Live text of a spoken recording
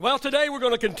Well, today we're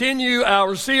going to continue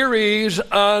our series,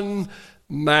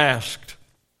 Unmasked.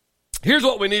 Here's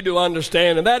what we need to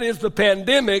understand, and that is the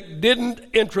pandemic didn't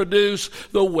introduce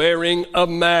the wearing of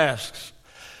masks.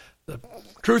 The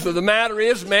truth of the matter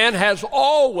is man has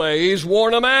always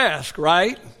worn a mask,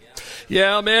 right?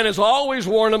 Yeah, man has always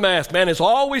worn a mask. Man has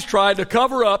always tried to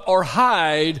cover up or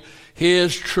hide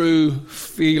his true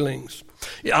feelings.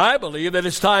 I believe that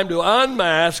it's time to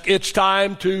unmask. It's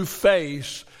time to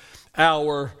face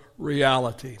our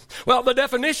reality. Well, the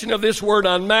definition of this word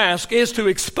unmask is to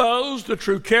expose the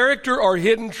true character or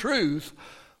hidden truth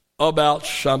about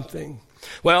something.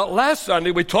 Well, last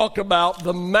Sunday we talked about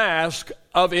the mask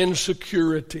of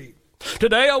insecurity.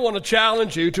 Today I want to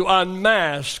challenge you to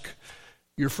unmask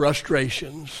your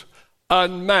frustrations.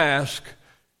 Unmask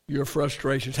your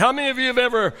frustrations. How many of you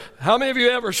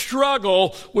ever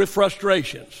struggle with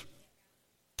frustrations?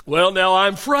 Well, now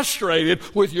I'm frustrated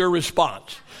with your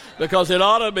response, because it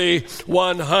ought to be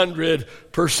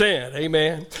 100%.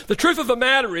 Amen. The truth of the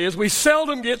matter is we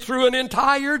seldom get through an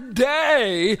entire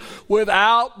day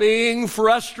without being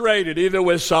frustrated, either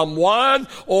with someone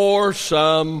or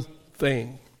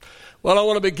something. Well, I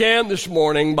want to begin this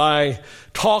morning by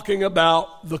talking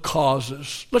about the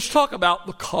causes. Let's talk about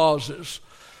the causes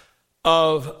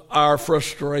of our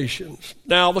frustrations.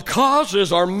 Now, the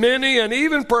causes are many and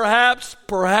even perhaps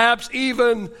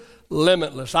even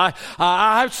limitless.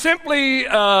 I've simply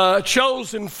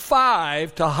chosen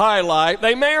 5 to highlight.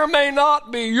 They may or may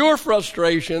not be your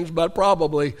frustrations, but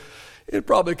it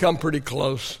probably come pretty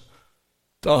close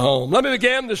to home. Let me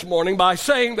begin this morning by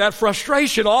saying that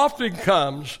frustration often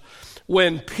comes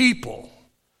when people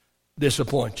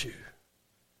disappoint you.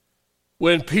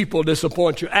 When people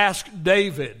disappoint you. Ask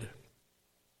David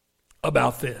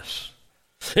about this.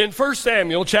 In 1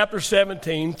 Samuel chapter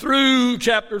 17 through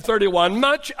chapter 31,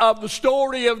 much of the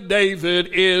story of David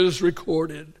is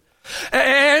recorded.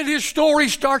 And his story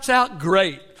starts out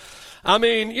great. I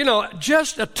mean,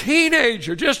 just a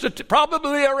teenager,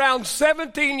 probably around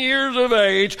 17 years of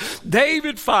age,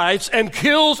 David fights and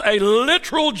kills a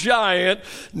literal giant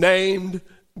named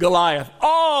Goliath.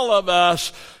 All of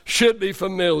us should be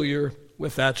familiar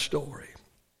with that story.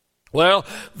 Well,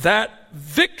 that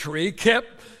victory kept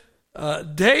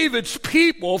David's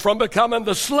people from becoming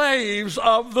the slaves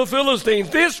of the Philistines.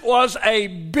 This was a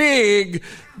big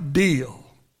deal.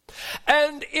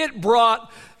 And it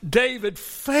brought David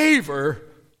favor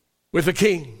with the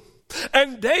king.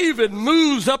 And David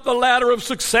moves up the ladder of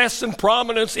success and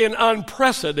prominence in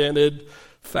unprecedented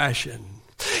fashion.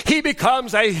 He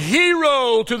becomes a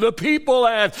hero to the people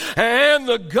and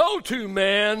the go-to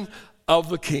man of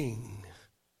the king.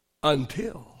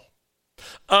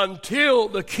 Until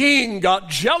the king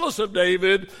got jealous of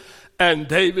David and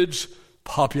David's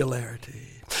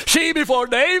popularity. See, before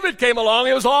David came along,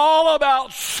 it was all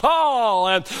about Saul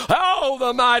and,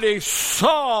 the mighty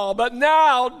Saul. But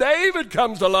now David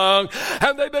comes along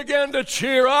and they begin to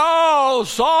cheer,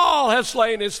 Saul has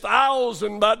slain his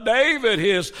 1,000, but David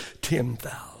his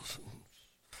 10,000.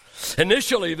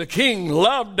 Initially, the king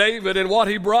loved David and what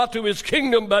he brought to his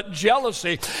kingdom, but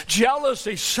jealousy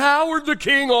soured the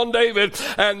king on David,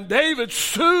 and David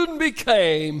soon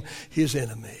became his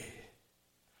enemy.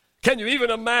 Can you even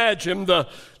imagine the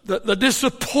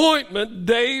disappointment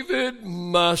David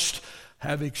must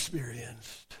have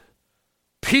experienced?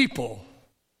 People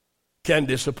can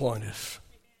disappoint us.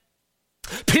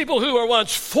 People who were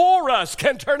once for us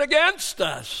can turn against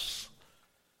us.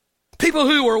 People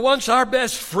who were once our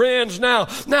best friends now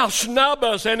snub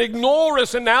us and ignore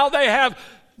us, and now they have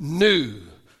new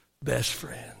best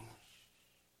friends.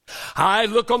 I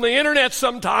look on the internet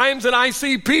sometimes and I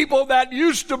see people that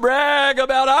used to brag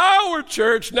about our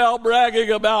church now bragging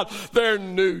about their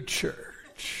new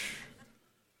church.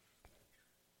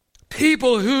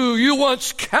 People who you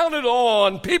once counted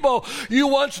on, people you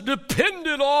once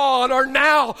depended on are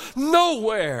now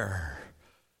nowhere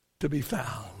to be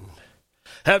found.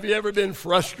 Have you ever been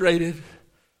frustrated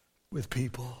with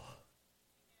people?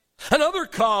 Another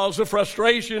cause of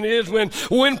frustration is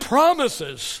when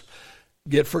promises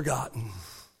get forgotten.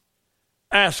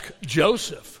 Ask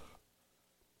Joseph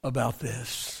about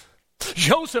this.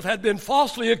 Joseph had been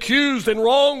falsely accused and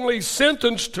wrongly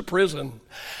sentenced to prison.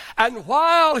 And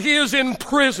while he is in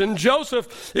prison,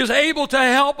 Joseph is able to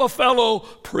help a fellow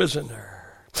prisoner.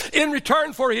 In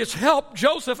return for his help,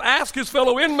 Joseph asked his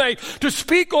fellow inmate to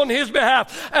speak on his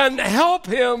behalf and help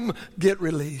him get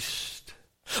released.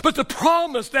 But the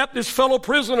promise that this fellow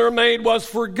prisoner made was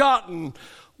forgotten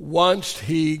once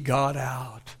he got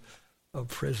out of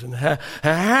prison.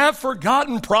 Have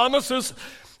forgotten promises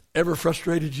ever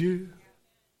frustrated you?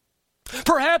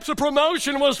 Perhaps a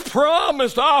promotion was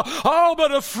promised.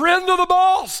 But a friend of the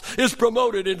boss is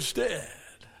promoted instead.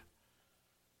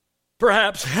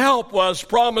 Perhaps help was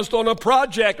promised on a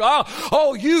project.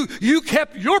 You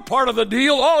kept your part of the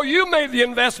deal. You made the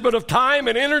investment of time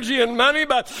and energy and money,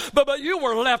 but you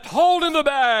were left holding the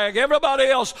bag. Everybody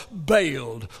else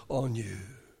bailed on you.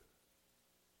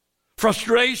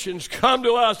 Frustrations come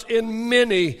to us in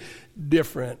many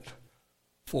different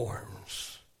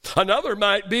forms. Another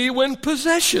might be when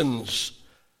possessions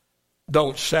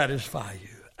don't satisfy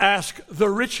you. Ask the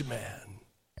rich man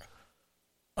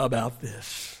about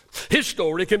this. His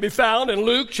story can be found in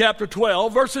Luke chapter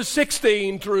 12, verses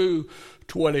 16 through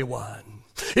 21.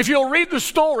 If you'll read the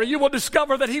story, you will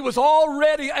discover that he was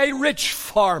already a rich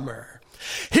farmer.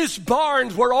 His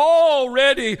barns were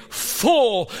already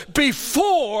full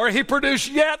before he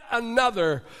produced yet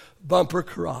another bumper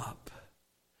crop.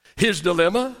 His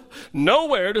dilemma?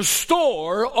 Nowhere to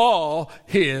store all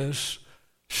his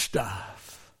stuff.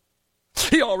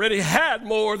 He already had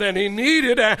more than he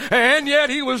needed, and yet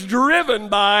he was driven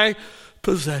by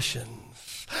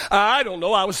possessions. I don't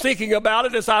know. I was thinking about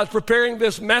it as I was preparing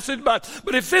this message, but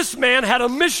if this man had a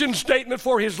mission statement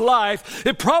for his life,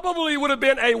 it probably would have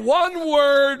been a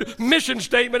one-word mission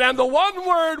statement, and the one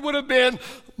word would have been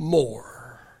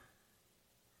more.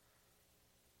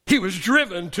 He was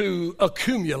driven to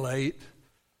accumulate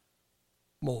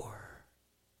more.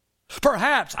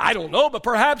 Perhaps, I don't know, but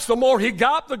perhaps the more he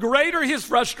got, the greater his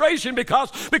frustration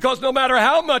because no matter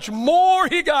how much more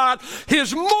he got,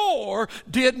 his more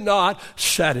did not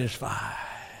satisfy.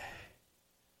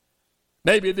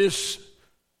 Maybe this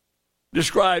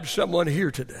describes someone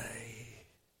here today.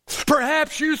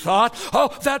 Perhaps you thought,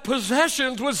 that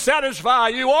possessions would satisfy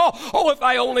you. If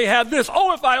I only had this.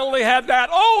 If I only had that.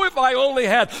 If I only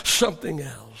had something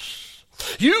else.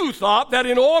 You thought that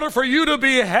in order for you to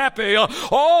be happy,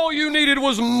 all you needed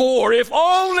was more. If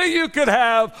only you could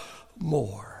have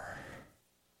more.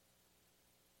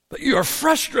 But you are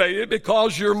frustrated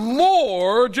because your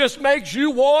more just makes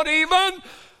you want even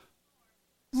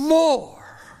more.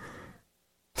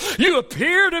 You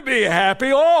appear to be happy.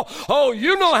 You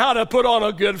know how to put on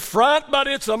a good front, but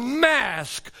it's a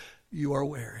mask you are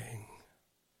wearing.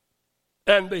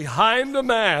 And behind the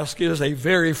mask is a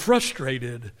very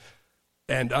frustrated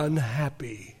and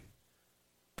unhappy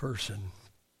person.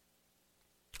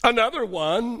 Another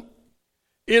one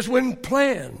is when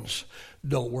plans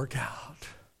don't work out.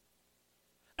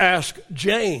 Ask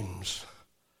James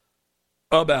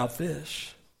about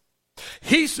this.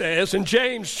 He says in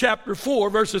James chapter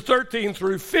 4, verses 13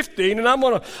 through 15, and I'm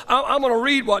going to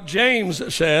read what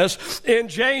James says. In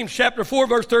James chapter 4,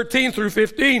 verse 13 through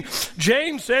 15,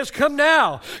 James says, "Come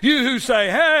now, you who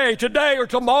say, hey, today or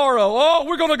tomorrow,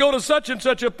 we're going to go to such and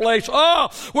such a place.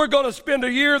 We're going to spend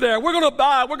a year there. We're going to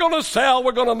buy, we're going to sell,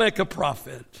 we're going to make a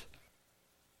profit."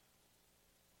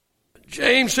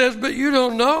 James says, but you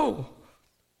don't know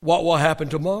what will happen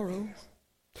tomorrow.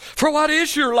 For what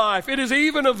is your life? It is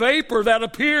even a vapor that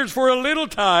appears for a little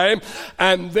time,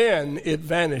 and then it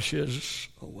vanishes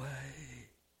away.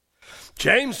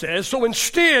 James says, so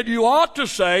instead you ought to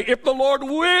say, if the Lord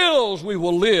wills, we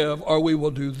will live, or we will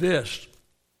do this,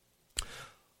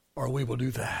 or we will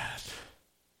do that.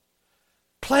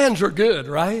 Plans are good,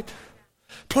 right?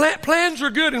 Plans are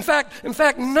good. In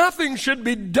fact, nothing should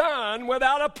be done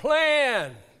without a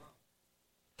plan.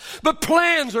 But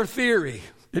plans are theory.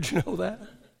 Did you know that?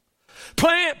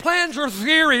 Plans are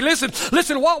theory.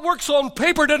 Listen, what works on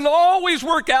paper doesn't always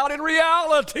work out in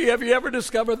reality. Have you ever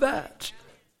discovered that?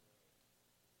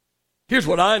 Here's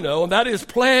what I know, and that is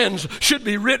plans should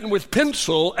be written with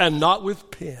pencil and not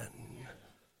with pen.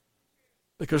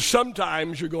 Because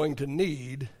sometimes you're going to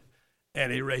need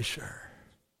an eraser.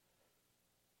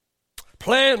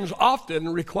 Plans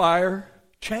often require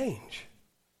change.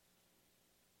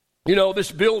 You know,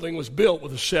 this building was built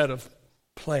with a set of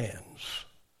plans.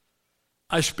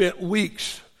 I spent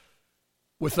weeks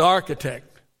with the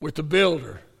architect, with the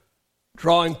builder,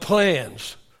 drawing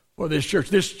plans for this church.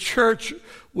 This church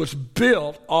was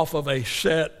built off of a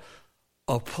set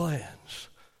of plans.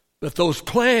 But those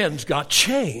plans got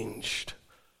changed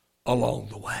along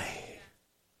the way.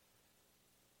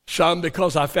 Some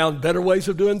because I found better ways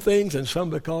of doing things, and some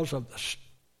because of the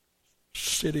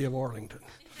city of Arlington.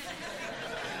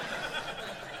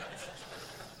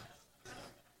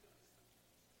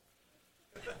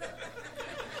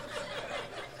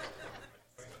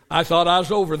 I thought I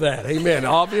was over that. Amen.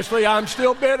 Obviously, I'm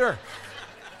still bitter.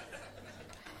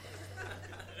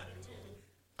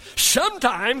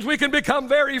 Sometimes we can become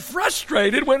very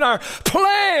frustrated when our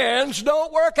plans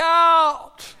don't work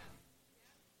out.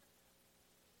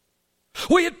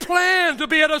 We had planned to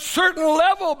be at a certain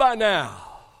level by now.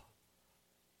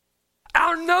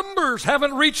 Our numbers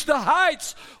haven't reached the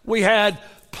heights we had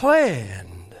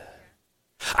planned.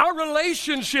 Our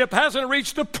relationship hasn't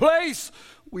reached the place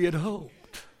we had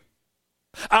hoped.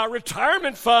 Our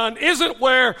retirement fund isn't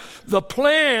where the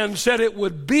plan said it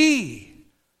would be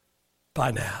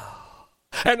by now.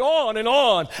 And on and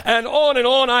on and on and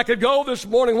on I could go this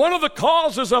morning. One of the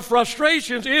causes of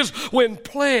frustrations is when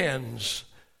plans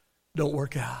don't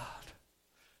work out.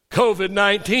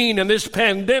 COVID-19 and this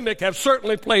pandemic have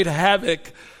certainly played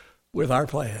havoc with our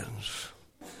plans.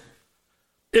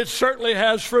 It certainly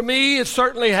has for me. It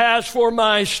certainly has for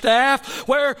my staff.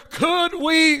 Where could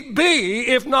we be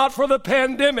if not for the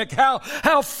pandemic? How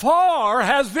far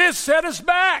has this set us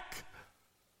back?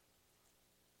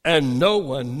 And no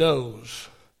one knows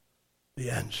the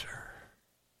answer.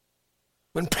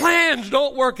 When plans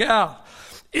don't work out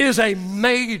is a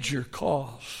major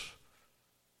cause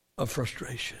of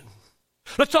frustration.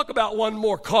 Let's talk about one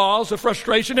more cause of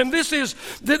frustration, and this is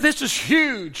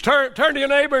huge. Turn to your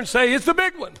neighbor and say, it's the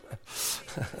big one.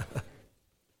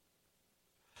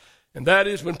 And that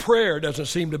is when prayer doesn't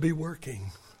seem to be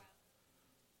working.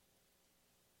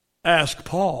 Ask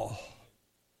Paul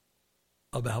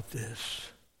about this.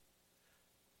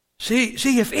 See,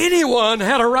 if anyone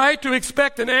had a right to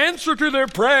expect an answer to their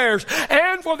prayers,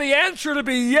 and for the answer to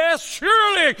be yes,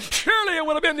 surely it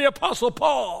would have been the Apostle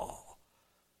Paul.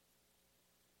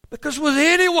 Because was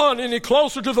anyone any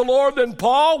closer to the Lord than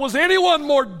Paul? Was anyone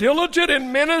more diligent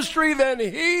in ministry than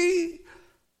he?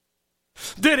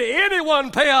 Did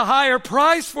anyone pay a higher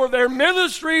price for their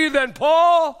ministry than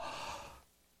Paul?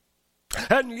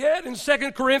 And yet in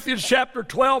 2 Corinthians chapter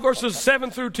 12, verses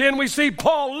 7 through 10, we see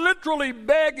Paul literally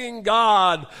begging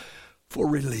God for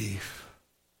relief.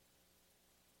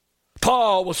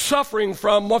 Paul was suffering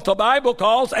from what the Bible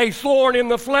calls a thorn in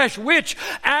the flesh, which,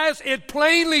 as it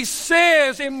plainly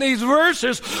says in these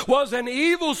verses, was an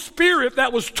evil spirit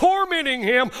that was tormenting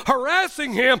him,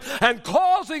 harassing him, and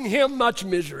causing him much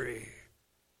misery.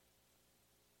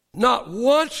 Not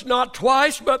once, not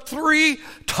twice, but 3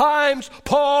 times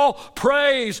Paul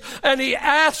prays, and he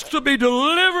asks to be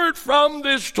delivered from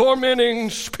this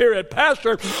tormenting spirit.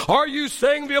 Pastor, are you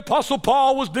saying the Apostle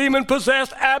Paul was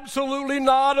demon-possessed? Absolutely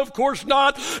not. Of course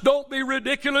not. Don't be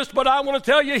ridiculous, but I want to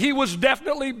tell you he was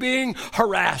definitely being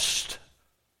harassed.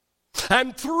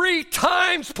 And 3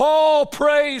 times Paul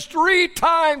prays, 3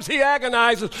 times he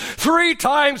agonizes, 3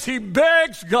 times he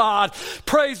begs God,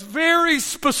 prays very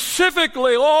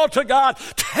specifically, oh, to God,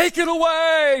 take it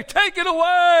away, take it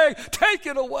away, take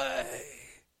it away.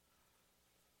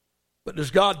 But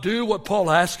does God do what Paul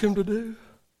asked him to do?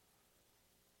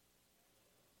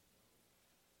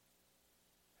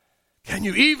 Can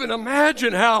you even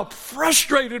imagine how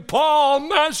frustrated Paul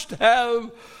must have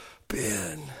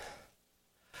been?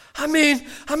 I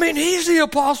mean, he's the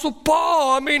Apostle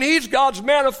Paul. I mean, he's God's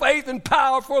man of faith and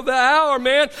power for the hour,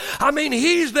 man. I mean,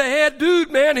 he's the head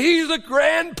dude, man. He's the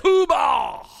grand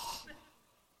poobah.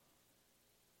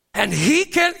 And he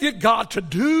can't get God to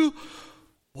do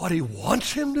what he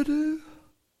wants him to do.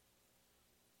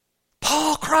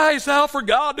 Paul cries out for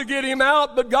God to get him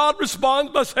out, but God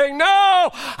responds by saying, no,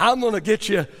 I'm going to get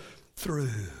you through.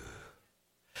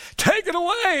 Take it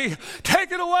away,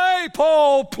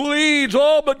 Paul pleads.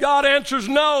 Oh, but God answers,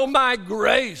 no, my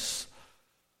grace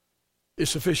is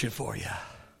sufficient for you.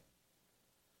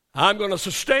 I'm going to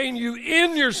sustain you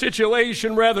in your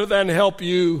situation rather than help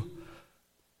you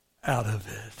out of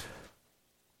it.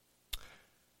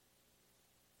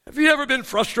 Have you ever been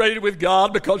frustrated with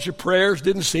God because your prayers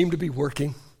didn't seem to be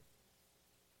working?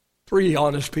 3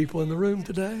 honest people in the room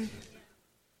today.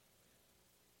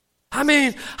 I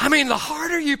mean, the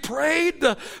harder you prayed,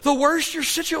 the worse your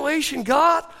situation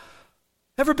got.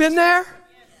 Ever been there?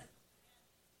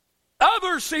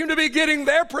 Others seem to be getting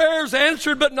their prayers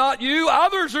answered, but not you.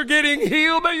 Others are getting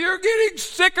healed, but you're getting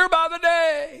sicker by the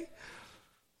day.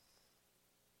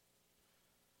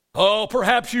 Oh,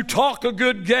 perhaps you talk a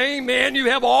good game, man. You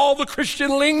have all the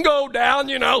Christian lingo down,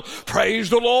 Praise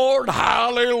the Lord.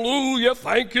 Hallelujah.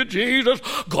 Thank you, Jesus.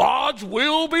 God's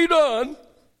will be done.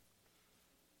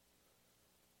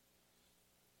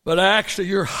 But actually,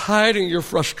 you're hiding your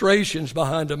frustrations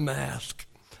behind a mask.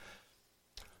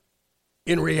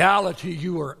 In reality,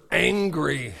 you are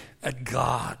angry at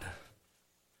God.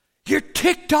 You're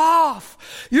ticked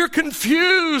off. You're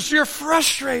confused. You're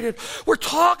frustrated. We're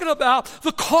talking about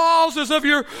the causes of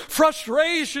your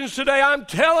frustrations today. I'm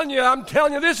telling you,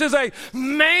 this is a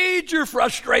major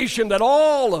frustration that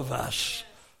all of us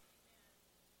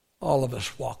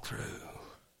walk through.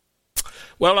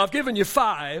 Well, I've given you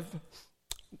 5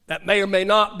 that may or may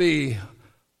not be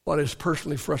what is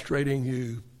personally frustrating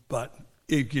you, but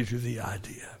it gives you the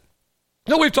idea.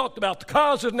 Now we've talked about the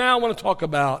causes. Now I want to talk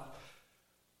about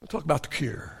the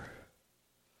cure.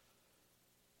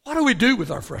 What do we do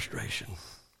with our frustration?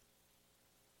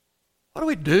 What do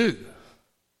we do?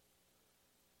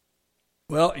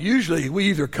 Well, usually we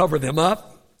either cover them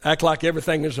up, act like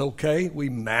everything is okay, we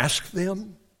mask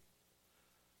them,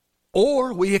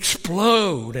 or we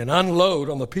explode and unload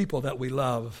on the people that we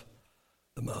love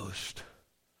the most.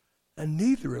 And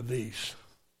neither of these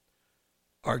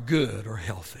are good or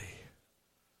healthy.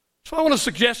 So I want to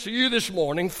suggest to you this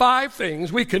morning 5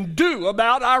 things we can do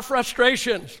about our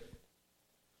frustrations.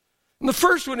 And the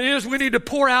first one is we need to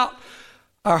pour out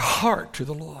our heart to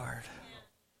the Lord.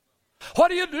 What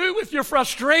do you do with your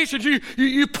frustrations?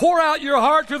 You pour out your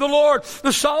heart to the Lord.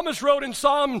 The psalmist wrote in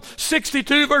Psalm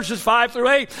 62, verses 5 through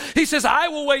 8, he says, I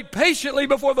will wait patiently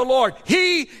before the Lord.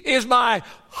 He is my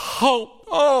hope.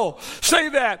 Oh, say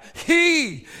that.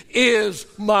 He is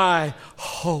my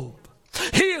hope.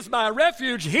 He is my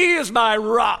refuge. He is my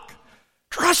rock.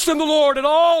 Trust in the Lord at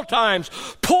all times.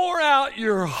 Pour out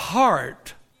your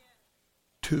heart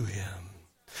to Him.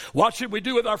 What should we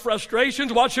do with our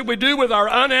frustrations? What should we do with our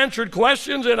unanswered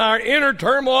questions and our inner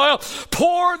turmoil?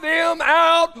 Pour them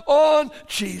out on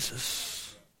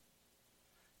Jesus.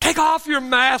 Take off your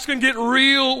mask and get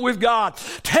real with God.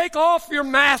 Take off your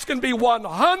mask and be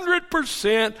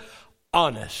 100%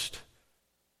 honest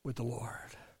with the Lord.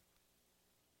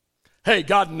 Hey,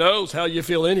 God knows how you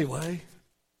feel anyway.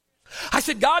 I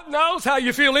said, God knows how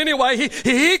you feel anyway.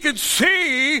 He can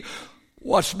see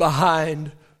what's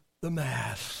behind the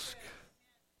mask.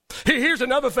 Here's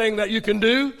another thing that you can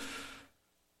do,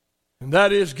 and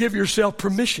that is give yourself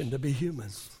permission to be human.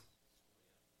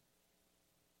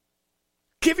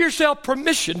 Give yourself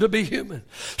permission to be human.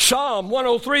 Psalm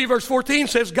 103 verse 14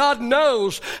 says, God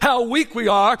knows how weak we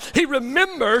are. He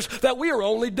remembers that we are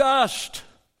only dust.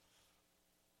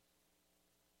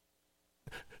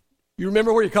 You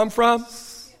remember where you come from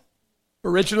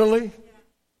originally?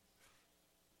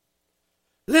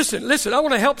 Listen, I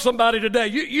want to help somebody today.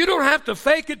 You don't have to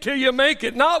fake it till you make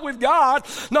it. Not with God,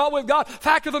 not with God.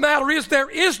 Fact of the matter is, there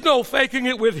is no faking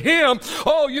it with Him.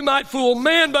 Oh, you might fool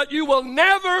men, but you will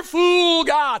never fool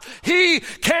God. He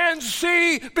can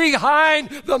see behind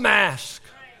the mask.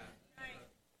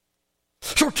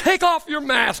 So take off your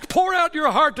mask. Pour out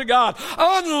your heart to God.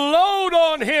 Unload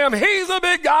on Him. He's a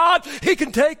big God. He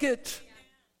can take it.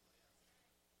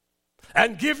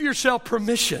 And give yourself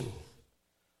permission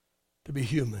to be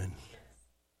human.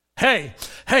 Hey,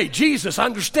 Jesus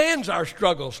understands our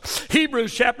struggles.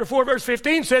 Hebrews chapter 4 verse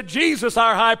 15 said, Jesus,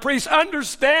 our high priest,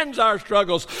 understands our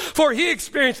struggles, for He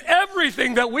experienced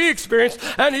everything that we experienced,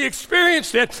 and He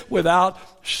experienced it without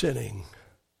sinning.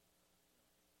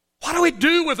 What do we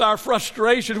do with our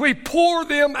frustrations? We pour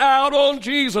them out on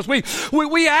Jesus.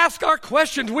 We ask our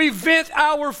questions. We vent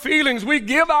our feelings. We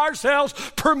give ourselves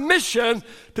permission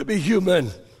to be human.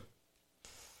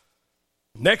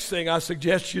 Next thing I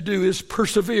suggest you do is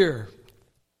persevere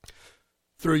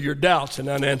through your doubts and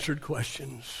unanswered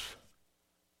questions.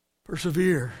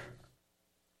 Persevere.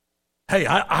 Hey,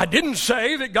 I didn't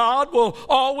say that God will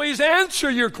always answer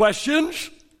your questions.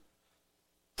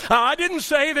 I didn't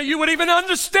say that you would even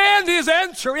understand His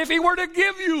answer if He were to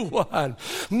give you one.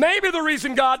 Maybe the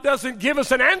reason God doesn't give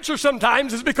us an answer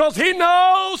sometimes is because He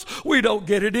knows we don't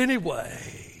get it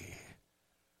anyway.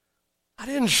 I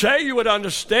didn't say you would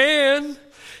understand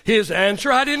His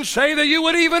answer. I didn't say that you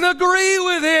would even agree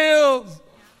with Him.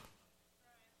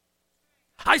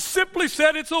 I simply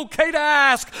said it's okay to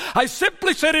ask. I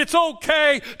simply said it's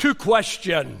okay to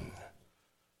question.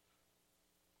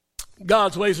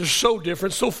 God's ways are so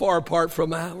different, so far apart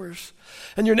from ours.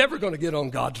 And you're never going to get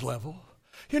on God's level.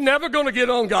 You're never going to get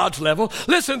on God's level.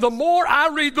 Listen, the more I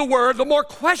read the Word, the more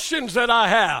questions that I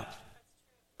have.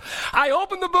 I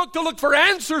open the book to look for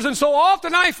answers, and so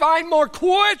often I find more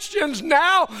questions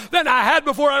now than I had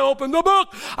before I opened the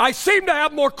book. I seem to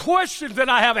have more questions than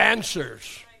I have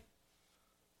answers.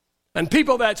 And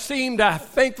people that seem to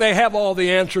think they have all the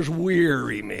answers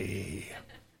weary me.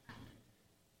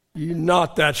 You're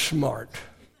not that smart.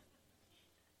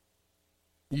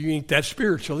 You ain't that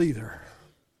spiritual either.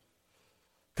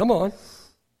 Come on.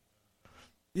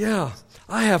 Yeah,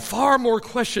 I have far more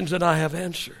questions than I have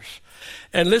answers.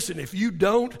 And listen, if you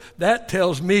don't, that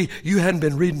tells me you hadn't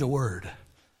been reading the Word.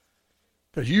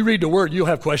 Because you read the Word, you'll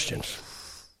have questions.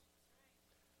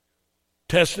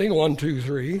 Testing, 1, 2,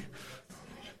 3.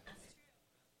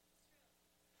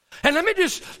 And let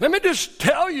me just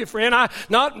tell you, friend,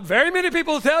 not very many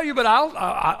people will tell you, but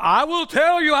I will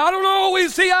tell you, I don't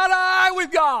always see eye to eye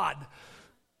with God.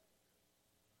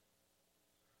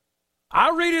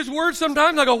 I read his word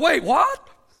sometimes, I go, wait, what?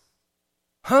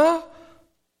 Huh?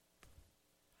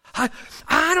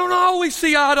 I don't always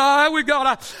see eye to eye with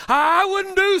God. I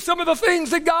wouldn't do some of the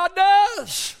things that God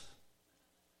does.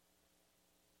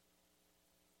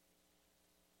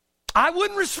 I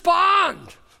wouldn't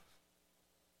respond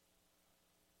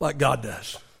like God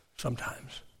does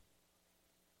sometimes.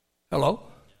 Hello?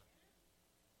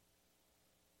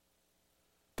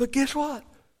 But guess what?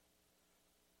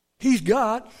 He's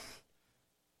God.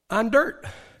 I'm dirt.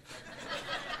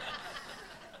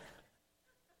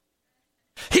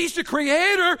 He's the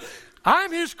creator.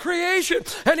 I'm his creation.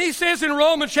 And he says in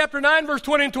Romans chapter 9, verse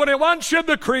 20 and 21, should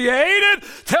the created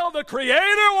tell the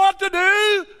creator what to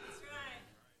do?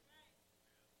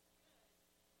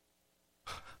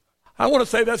 I want to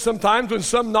say that sometimes when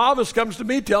some novice comes to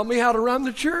me, tell me how to run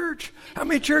the church. How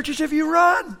many churches have you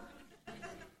run?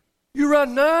 You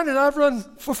run none, and I've run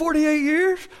for 48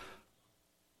 years.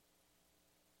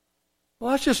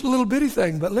 Well, that's just a little bitty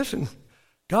thing. But listen,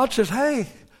 God says, hey,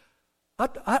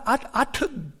 I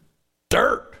took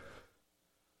dirt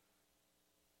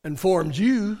and formed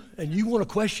you, and you want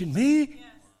to question me? Yes.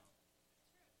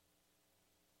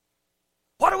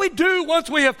 What do we do once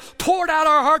we have poured out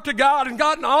our heart to God and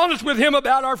gotten honest with him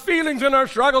about our feelings and our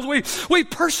struggles? We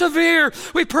persevere.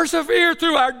 We persevere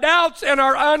through our doubts and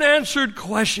our unanswered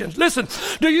questions. Listen,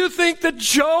 do you think that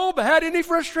Job had any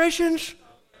frustrations?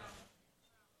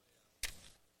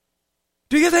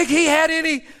 Do you think he had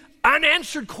any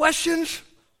unanswered questions?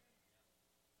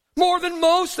 More than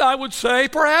most, I would say,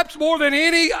 perhaps more than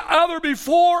any other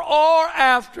before or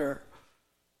after.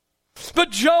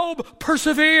 But Job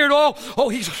persevered. Oh,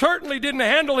 he certainly didn't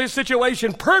handle his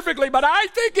situation perfectly, but I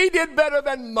think he did better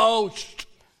than most.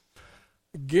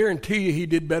 I guarantee you he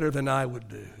did better than I would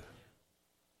do.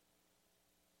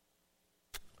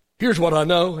 Here's what I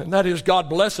know, and that is God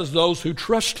blesses those who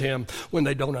trust him when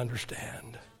they don't understand.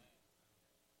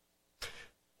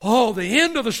 Oh, the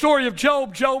end of the story of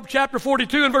Job, Job chapter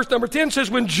 42 and verse number 10 says,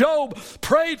 when Job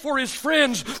prayed for his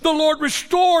friends, the Lord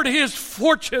restored his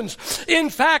fortunes.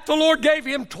 In fact, the Lord gave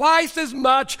him twice as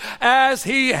much as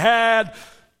he had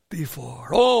before.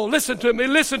 Oh, listen to me,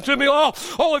 listen to me.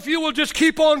 Oh, if you will just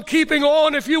keep on keeping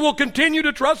on, if you will continue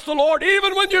to trust the Lord,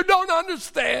 even when you don't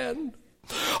understand.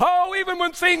 Oh, even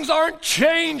when things aren't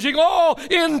changing,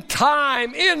 in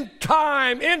time,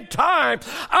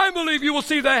 I believe you will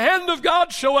see the hand of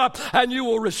God show up and you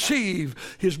will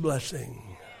receive his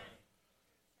blessing.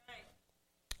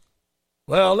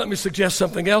 Well, let me suggest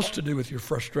something else to do with your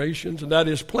frustrations, and that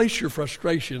is place your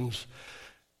frustrations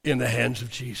in the hands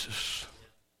of Jesus.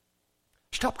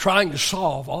 Stop trying to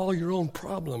solve all your own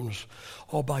problems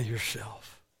all by yourself.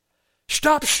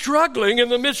 Stop struggling in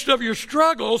the midst of your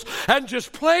struggles and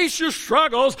just place your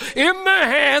struggles in the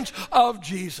hands of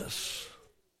Jesus.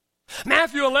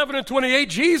 Matthew 11 and 28,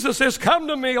 Jesus says, come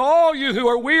to me, all you who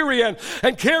are weary and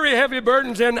carry heavy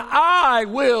burdens, and I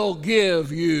will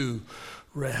give you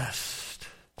rest.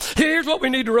 Here's what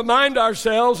we need to remind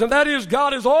ourselves, and that is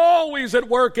God is always at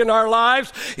work in our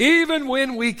lives, even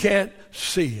when we can't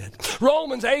see it.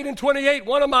 Romans 8 and 28,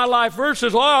 one of my life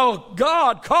verses,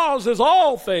 God causes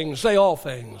all things, say all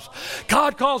things.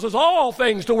 God causes all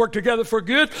things to work together for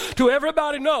good to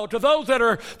everybody know, to those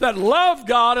that love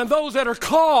God and those that are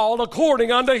called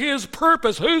according unto his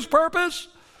purpose. Whose purpose?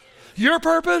 Your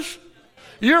purpose?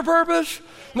 Your purpose?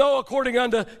 No, according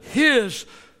unto his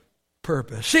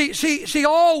purpose. See,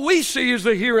 all we see is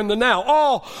the here and the now.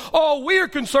 All we're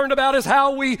concerned about is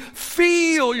how we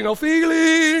feel,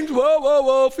 feelings,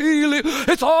 feeling.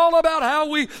 It's all about how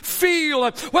we feel,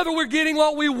 whether we're getting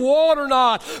what we want or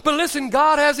not. But listen,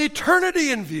 God has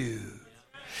eternity in view.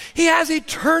 He has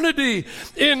eternity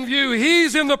in view.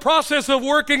 He's in the process of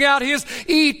working out his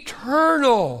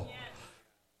eternal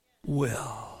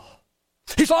will.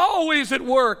 He's always at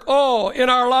work, in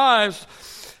our lives.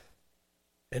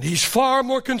 And he's far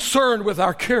more concerned with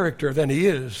our character than he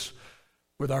is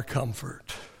with our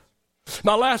comfort.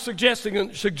 My last suggestion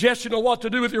on what to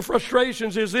do with your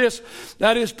frustrations is this.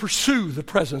 That is, pursue the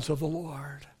presence of the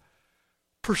Lord.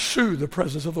 Pursue the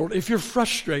presence of the Lord. If you're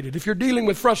frustrated, if you're dealing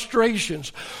with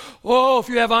frustrations, if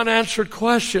you have unanswered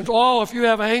questions, if you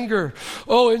have anger,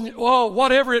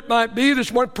 whatever it might be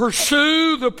this morning,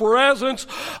 pursue the presence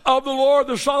of the Lord.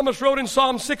 The psalmist wrote in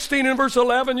Psalm 16 and verse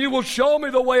 11, you will show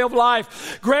me the way of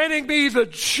life, granting me the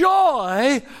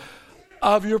joy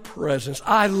of your presence.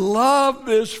 I love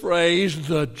this phrase,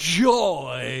 the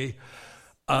joy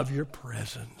of your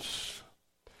presence.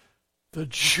 The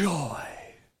joy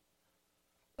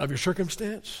of your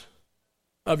circumstance,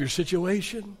 of your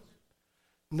situation.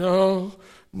 No,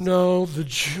 the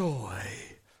joy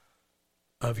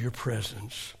of your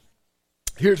presence.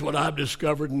 Here's what I've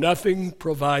discovered. Nothing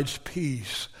provides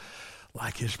peace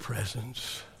like his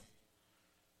presence.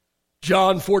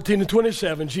 John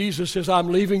 14:27, Jesus says, I'm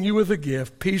leaving you with a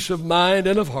gift, peace of mind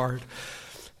and of heart.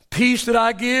 Peace that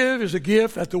I give is a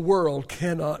gift that the world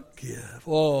cannot give.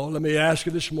 Oh, let me ask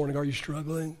you this morning, are you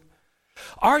struggling?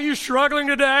 Are you struggling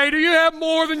today? Do you have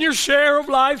more than your share of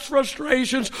life's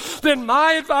frustrations? Then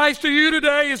my advice to you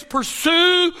today is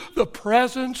pursue the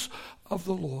presence of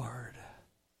the Lord,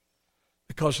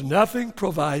 because nothing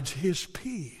provides his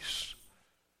peace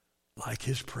like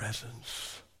his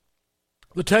presence.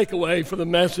 The takeaway for the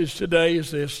message today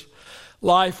is this: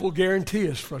 life will guarantee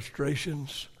us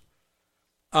frustrations.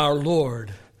 Our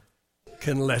Lord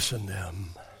can lessen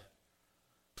them.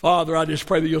 Father, I just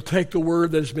pray that you'll take the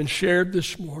word that has been shared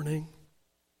this morning.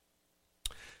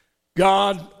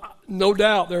 God, no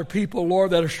doubt there are people,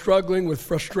 Lord, that are struggling with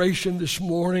frustration this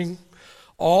morning.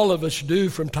 All of us do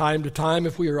from time to time,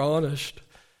 if we are honest.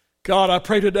 God, I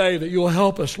pray today that you'll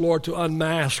help us, Lord, to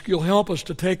unmask. You'll help us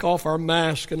to take off our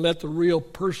mask and let the real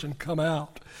person come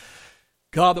out.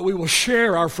 God, that we will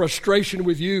share our frustration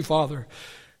with you, Father.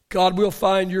 God, we'll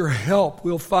find your help.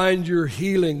 We'll find your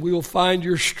healing. We will find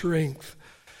your strength.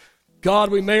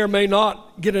 God, we may or may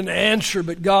not get an answer,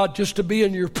 but God, just to be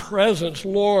in your presence,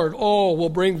 Lord, will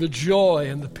bring the joy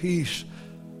and the peace,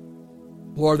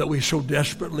 Lord, that we so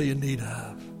desperately in need of.